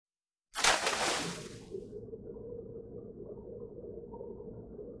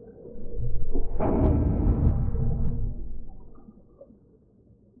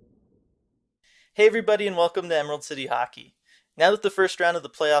Hey everybody and welcome to Emerald City Hockey. Now that the first round of the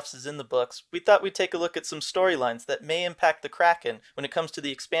playoffs is in the books, we thought we'd take a look at some storylines that may impact the Kraken when it comes to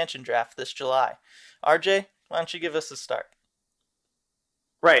the expansion draft this July. RJ, why don't you give us a start?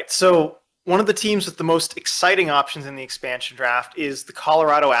 Right. So one of the teams with the most exciting options in the expansion draft is the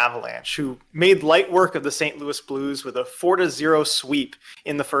Colorado Avalanche, who made light work of the St. Louis Blues with a 4-0 sweep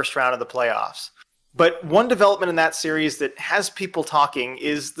in the first round of the playoffs. But one development in that series that has people talking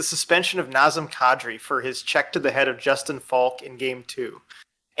is the suspension of Nazem Kadri for his check to the head of Justin Falk in Game 2.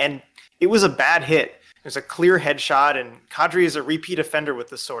 And it was a bad hit. It was a clear headshot, and Kadri is a repeat offender with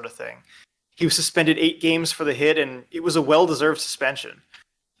this sort of thing. He was suspended 8 games for the hit, and it was a well-deserved suspension.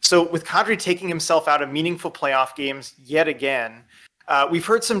 So with Kadri taking himself out of meaningful playoff games yet again, we've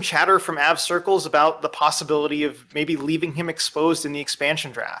heard some chatter from Avs circles about the possibility of maybe leaving him exposed in the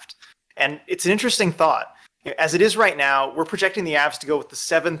expansion draft. And it's an interesting thought. As it is right now, we're projecting the Avs to go with the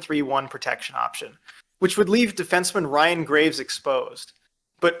 7-3-1 protection option, which would leave defenseman Ryan Graves exposed.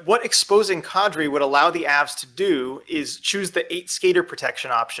 But what exposing Kadri would allow the Avs to do is choose the 8-skater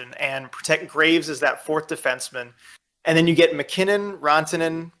protection option and protect Graves as that fourth defenseman. And then you get McKinnon,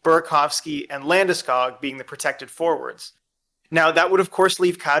 Rantanen, Burakovsky, and Landeskog being the protected forwards. Now, that would, of course,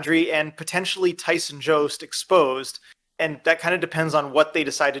 leave Kadri and potentially Tyson Jost exposed, and that kind of depends on what they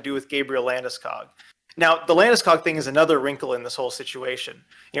decide to do with Gabriel Landeskog. Now, the Landeskog thing is another wrinkle in this whole situation.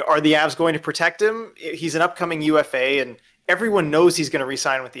 Are the Avs going to protect him? He's an upcoming UFA, and everyone knows he's going to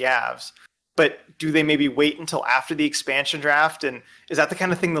re-sign with the Avs. But do they maybe wait until after the expansion draft? And is that the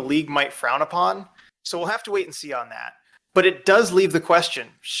kind of thing the league might frown upon? So we'll have to wait and see on that. But it does leave the question,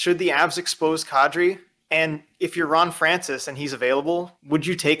 should the Avs expose Kadri? And if you're Ron Francis and he's available, would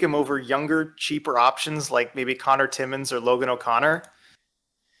you take him over younger, cheaper options like maybe Connor Timmins or Logan O'Connor?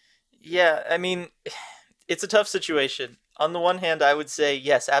 Yeah, I mean, it's a tough situation. On the one hand, I would say,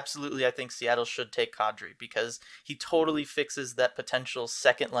 yes, absolutely, I think Seattle should take Kadri because he totally fixes that potential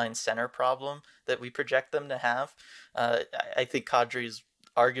second line center problem that we project them to have. I think Kadri is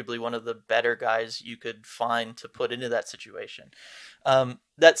arguably one of the better guys you could find to put into that situation.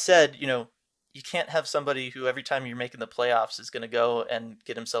 That said, you can't have somebody who every time you're making the playoffs is going to go and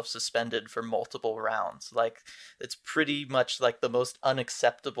get himself suspended for multiple rounds. Like, it's pretty much like the most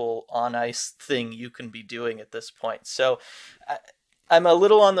unacceptable on ice thing you can be doing at this point. So I'm a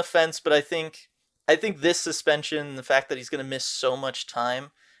little on the fence, but I think this suspension, the fact that he's going to miss so much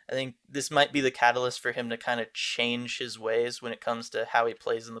time, I think this might be the catalyst for him to kind of change his ways when it comes to how he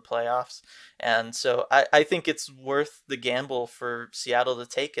plays in the playoffs. And so I think it's worth the gamble for Seattle to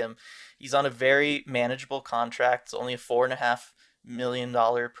take him. He's on a very manageable contract. It's only a $4.5 million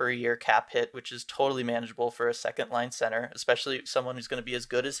per year cap hit, which is totally manageable for a second line center, especially someone who's going to be as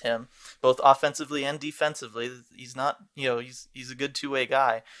good as him, both offensively and defensively. He's not, he's a good two-way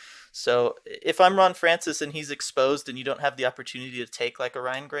guy. So if I'm Ron Francis and he's exposed and you don't have the opportunity to take like a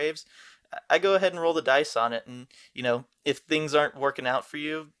Ryan Graves, I go ahead and roll the dice on it. And, if things aren't working out for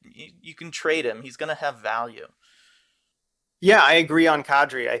you, you can trade him. He's going to have value. Yeah, I agree on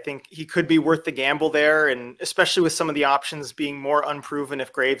Kadri. I think he could be worth the gamble there, and especially with some of the options being more unproven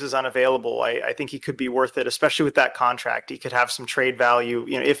if Graves is unavailable, I think he could be worth it, especially with that contract. He could have some trade value,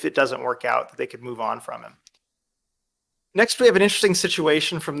 if it doesn't work out, that they could move on from him. Next, we have an interesting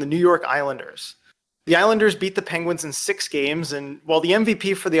situation from the New York Islanders. The Islanders beat the Penguins in 6 games, and while the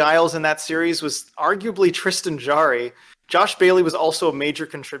MVP for the Isles in that series was arguably Tristan Jarry, Josh Bailey was also a major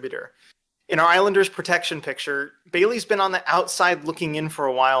contributor. In our Islanders protection picture, Bailey's been on the outside looking in for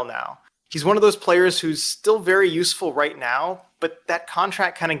a while now. He's one of those players who's still very useful right now, but that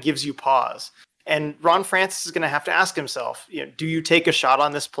contract kind of gives you pause. And Ron Francis is going to have to ask himself, do you take a shot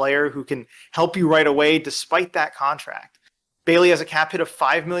on this player who can help you right away despite that contract? Bailey has a cap hit of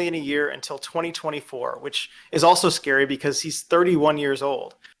 $5 million a year until 2024, which is also scary because he's 31 years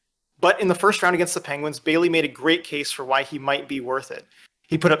old. But in the first round against the Penguins, Bailey made a great case for why he might be worth it.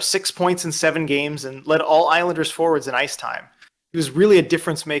 He put up 6 points in 7 games and led all Islanders forwards in ice time. He was really a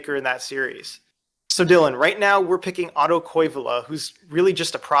difference maker in that series. So Dylan, right now we're picking Otto Koivula, who's really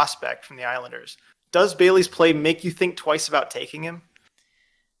just a prospect from the Islanders. Does Bailey's play make you think twice about taking him?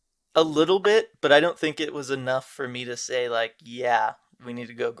 A little bit, but I don't think it was enough for me to say, like, yeah, we need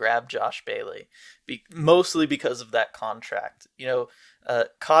to go grab Josh Bailey. Mostly because of that contract.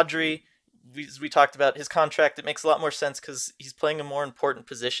 Kadri, we talked about his contract. It makes a lot more sense because he's playing a more important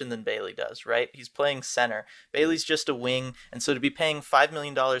position than Bailey does, right? He's playing center. Bailey's just a wing, and so to be paying $5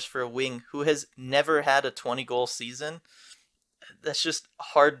 million for a wing who has never had a 20-goal season, that's just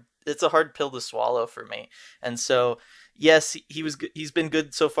hard it's a hard pill to swallow for me. And so, yes, he's been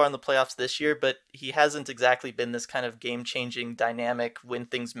good so far in the playoffs this year, but he hasn't exactly been this kind of game-changing, dynamic, when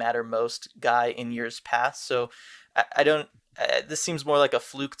things matter most guy in years past. So I don't. This seems more like a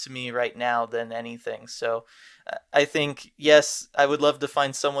fluke to me right now than anything. So I think, yes, I would love to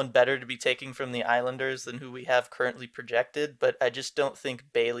find someone better to be taking from the Islanders than who we have currently projected, but I just don't think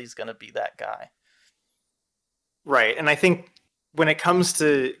Bailey's going to be that guy. Right. And I think when it comes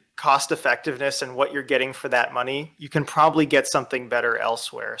to cost effectiveness and what you're getting for that money, you can probably get something better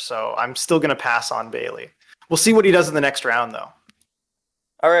elsewhere. So I'm still going to pass on Bailey. We'll see what he does in the next round, though.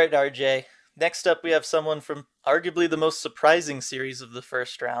 All right, RJ. Next up, we have someone from arguably the most surprising series of the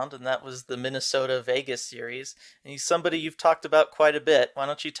first round, and that was the Minnesota Vegas series. And he's somebody you've talked about quite a bit. Why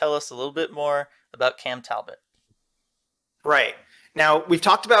don't you tell us a little bit more about Cam Talbot? Right. Now, we've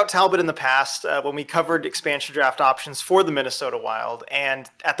talked about Talbot in the past when we covered expansion draft options for the Minnesota Wild. And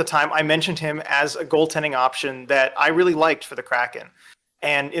at the time, I mentioned him as a goaltending option that I really liked for the Kraken.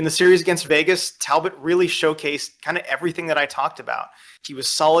 And in the series against Vegas, Talbot really showcased kind of everything that I talked about. He was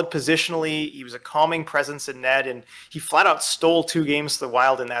solid positionally, he was a calming presence in net, and he flat out stole 2 games to the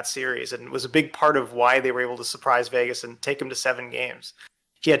Wild in that series and was a big part of why they were able to surprise Vegas and take him to 7 games.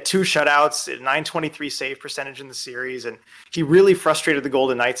 He had 2 shutouts, a .923 save percentage in the series, and he really frustrated the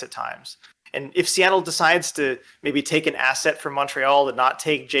Golden Knights at times. And if Seattle decides to maybe take an asset from Montreal to not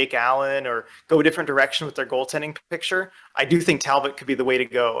take Jake Allen or go a different direction with their goaltending picture, I do think Talbot could be the way to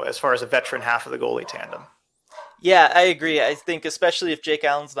go as far as a veteran half of the goalie tandem. Yeah, I agree. I think especially if Jake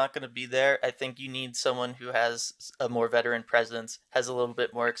Allen's not going to be there, I think you need someone who has a more veteran presence, has a little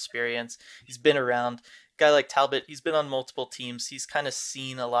bit more experience. He's been around. Guy like Talbot, he's been on multiple teams. He's kind of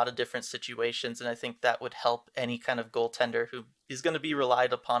seen a lot of different situations, and I think that would help any kind of goaltender who is going to be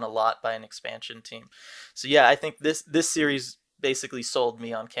relied upon a lot by an expansion team. So yeah, I think this series basically sold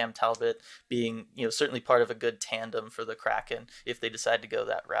me on Cam Talbot being, certainly part of a good tandem for the Kraken if they decide to go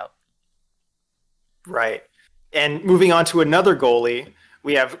that route. Right. And moving on to another goalie,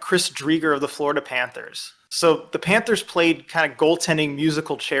 we have Chris Driedger of the Florida Panthers. So the Panthers played kind of goaltending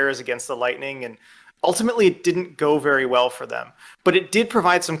musical chairs against the Lightning, and ultimately it didn't go very well for them. But it did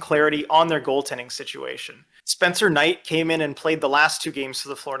provide some clarity on their goaltending situation. Spencer Knight came in and played the last 2 games for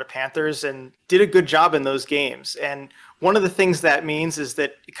the Florida Panthers and did a good job in those games. And one of the things that means is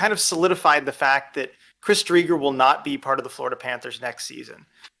that it kind of solidified the fact that Chris Driedger will not be part of the Florida Panthers next season.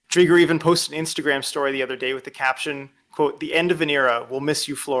 Driedger even posted an Instagram story the other day with the caption, quote, "The end of an era. We'll miss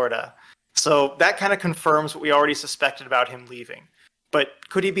you, Florida." So that kind of confirms what we already suspected about him leaving. But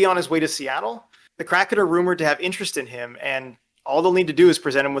could he be on his way to Seattle? The Kraken are rumored to have interest in him, and all they'll need to do is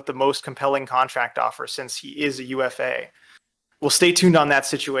present him with the most compelling contract offer since he is a UFA. We'll stay tuned on that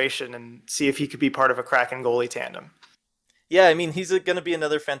situation and see if he could be part of a Kraken goalie tandem. Yeah, I mean, he's going to be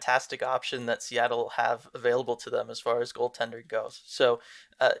another fantastic option that Seattle have available to them as far as goaltender goes. So,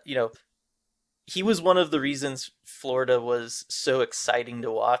 he was one of the reasons Florida was so exciting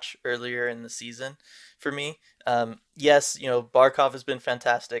to watch earlier in the season for me. Yes, Barkov has been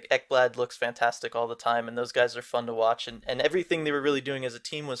fantastic. Ekblad looks fantastic all the time, and those guys are fun to watch, and everything they were really doing as a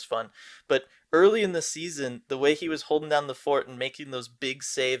team was fun. But early in the season, the way he was holding down the fort and making those big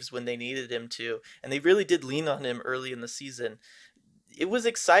saves when they needed him to, and they really did lean on him early in the season, it was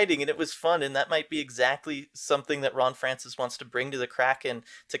exciting and it was fun, and that might be exactly something that Ron Francis wants to bring to the Kraken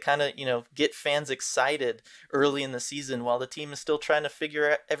to kind of, get fans excited early in the season while the team is still trying to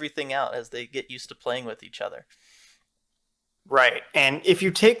figure everything out as they get used to playing with each other. Right. And if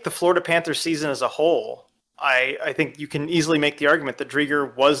you take the Florida Panthers season as a whole, I think you can easily make the argument that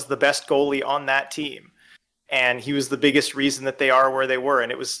Driedger was the best goalie on that team. And he was the biggest reason that they are where they were.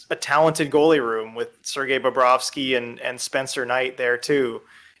 And it was a talented goalie room with Sergei Bobrovsky and Spencer Knight there too.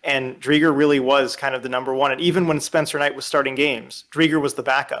 And Driedger really was kind of the number one. And even when Spencer Knight was starting games, Driedger was the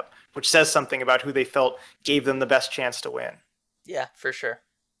backup, which says something about who they felt gave them the best chance to win. Yeah, for sure.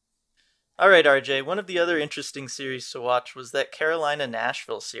 All right, RJ, one of the other interesting series to watch was that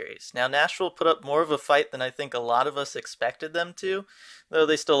Carolina-Nashville series. Now, Nashville put up more of a fight than I think a lot of us expected them to, though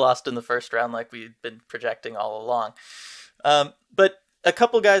they still lost in the first round like we'd been projecting all along. But a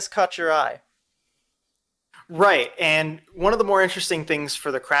couple guys caught your eye. Right, and one of the more interesting things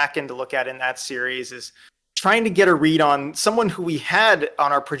for the Kraken to look at in that series is trying to get a read on someone who we had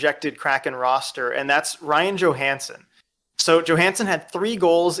on our projected Kraken roster, and that's Ryan Johansson. So Johansson had 3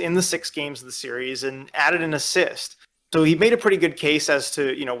 goals in the 6 games of the series and added an assist. So he made a pretty good case as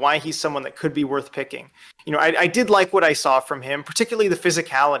to, why he's someone that could be worth picking. I did like what I saw from him, particularly the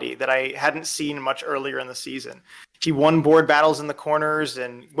physicality that I hadn't seen much earlier in the season. He won board battles in the corners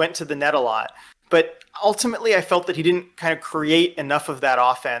and went to the net a lot. But ultimately, I felt that he didn't kind of create enough of that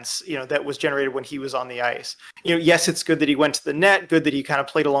offense, that was generated when he was on the ice. Yes, it's good that he went to the net, good that he kind of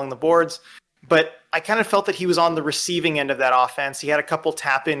played along the boards, but I kind of felt that he was on the receiving end of that offense. He had a couple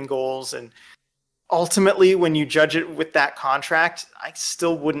tap-in goals, and ultimately, when you judge it with that contract, I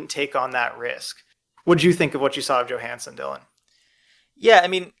still wouldn't take on that risk. What did you think of what you saw of Johansson, Dylan? Yeah, I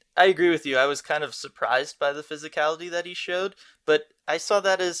mean, I agree with you. I was kind of surprised by the physicality that he showed, but I saw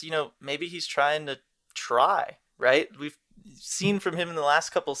that as, maybe he's trying to try, right? We've seen from him in the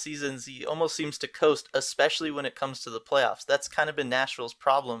last couple seasons, he almost seems to coast, especially when it comes to the playoffs. That's kind of been Nashville's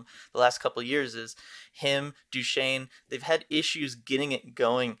problem the last couple years is him, Duchesne, they've had issues getting it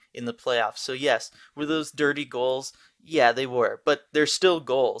going in the playoffs. So yes, were those dirty goals? Yeah, they were, but they're still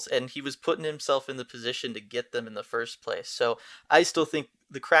goals, and he was putting himself in the position to get them in the first place. So I still think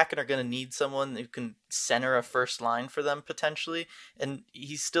the Kraken are going to need someone who can center a first line for them potentially, and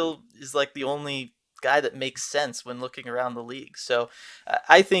he still is like the only guy that makes sense when looking around the league. So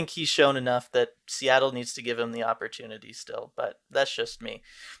I think he's shown enough that Seattle needs to give him the opportunity still, but that's just me.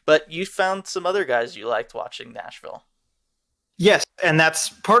 But you found some other guys you liked watching Nashville. Yes, and that's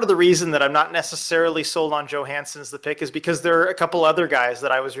part of the reason that I'm not necessarily sold on Johansson as the pick is because there are a couple other guys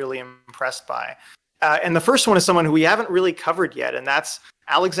that I was really impressed by. And the first one is someone who we haven't really covered yet, and that's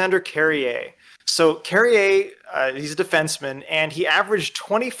Alexander Carrier. So Carrier, he's a defenseman, and he averaged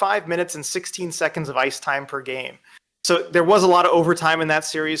 25 minutes and 16 seconds of ice time per game. So there was a lot of overtime in that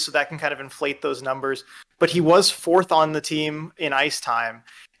series, so that can kind of inflate those numbers. But he was fourth on the team in ice time.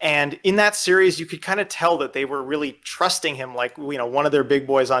 And in that series, you could kind of tell that they were really trusting him, like, one of their big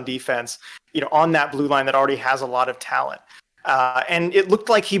boys on defense, on that blue line that already has a lot of talent. And it looked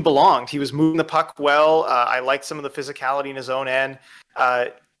like he belonged. He was moving the puck well. I liked some of the physicality in his own end.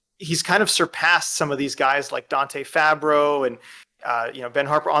 He's kind of surpassed some of these guys like Dante Fabro and Ben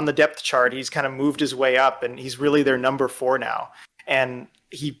Harper on the depth chart. He's kind of moved his way up, and he's really their number 4 now. And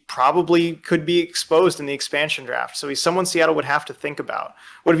he probably could be exposed in the expansion draft. So he's someone Seattle would have to think about.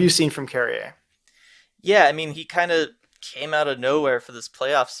 What have you seen from Carrier? Yeah, I mean, he kind of came out of nowhere for this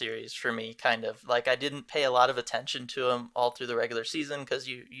playoff series for me, kind of. Like, I didn't pay a lot of attention to him all through the regular season because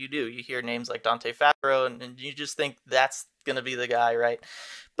you do. You hear names like Dante Fabro, and you just think that's going to be the guy, right?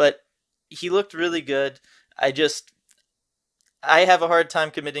 But he looked really good. I have a hard time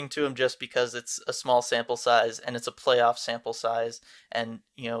committing to him just because it's a small sample size and it's a playoff sample size, and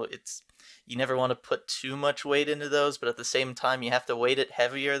it's you never want to put too much weight into those, but at the same time you have to weight it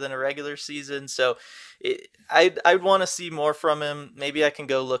heavier than a regular season. So I'd want to see more from him. Maybe I can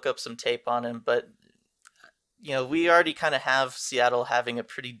go look up some tape on him, but we already kind of have Seattle having a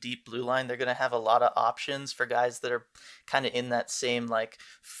pretty deep blue line. They're going to have a lot of options for guys that are kind of in that same like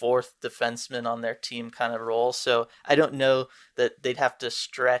fourth defenseman on their team kind of role. So I don't know that they'd have to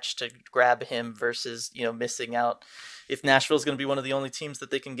stretch to grab him versus, missing out. If Nashville's going to be one of the only teams that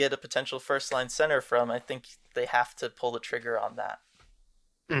they can get a potential first line center from, I think they have to pull the trigger on that.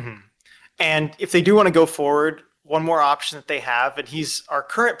 Mm-hmm. And if they do want to go forward, one more option that they have, and he's our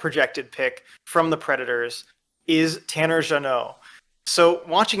current projected pick from the Predators, is Tanner Jeannot. So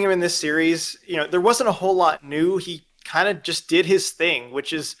watching him in this series, there wasn't a whole lot new. He kind of just did his thing,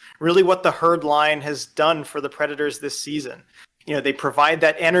 which is really what the Herd line has done for the Predators this season. They provide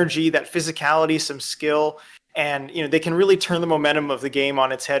that energy, that physicality, some skill, and they can really turn the momentum of the game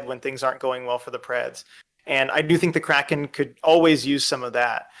on its head when things aren't going well for the Preds. And I do think the Kraken could always use some of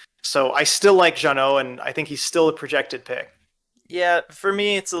that. So I still like Jeannot, and I think he's still a projected pick. Yeah, for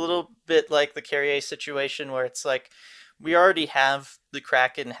me, it's a little bit like the Carrier situation where it's like we already have the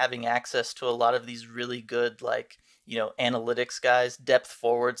Kraken having access to a lot of these really good, like, analytics guys, depth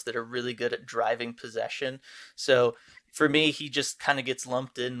forwards that are really good at driving possession. So for me, he just kind of gets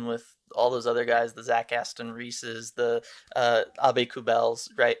lumped in with all those other guys, the Zach Aston Reeses, the Abe Kubels,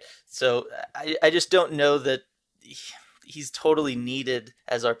 right? So I just don't know that he's totally needed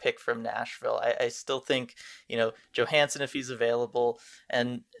as our pick from Nashville. I still think, Johansson if he's available,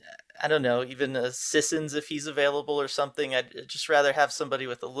 and I don't know, even Sissons if he's available or something. I'd just rather have somebody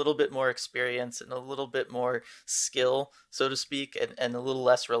with a little bit more experience and a little bit more skill, so to speak, and a little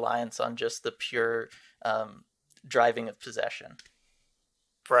less reliance on just the pure driving of possession.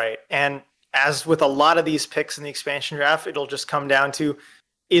 Right. And as with a lot of these picks in the expansion draft, it'll just come down to,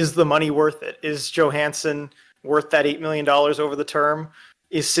 is the money worth it? Is Johansson worth that $8 million over the term?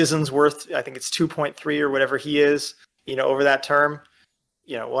 Is Sissons worth, I think it's 2.3 or whatever he is, over that term?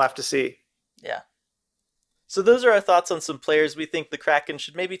 We'll have to see. Yeah. So those are our thoughts on some players we think the Kraken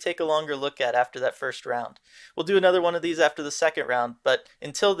should maybe take a longer look at after that first round. We'll do another one of these after the second round, but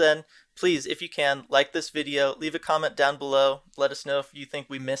until then, please, if you can, like this video, leave a comment down below, let us know if you think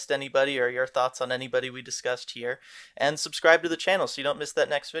we missed anybody or your thoughts on anybody we discussed here, and subscribe to the channel so you don't miss that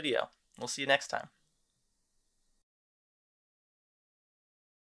next video. We'll see you next time.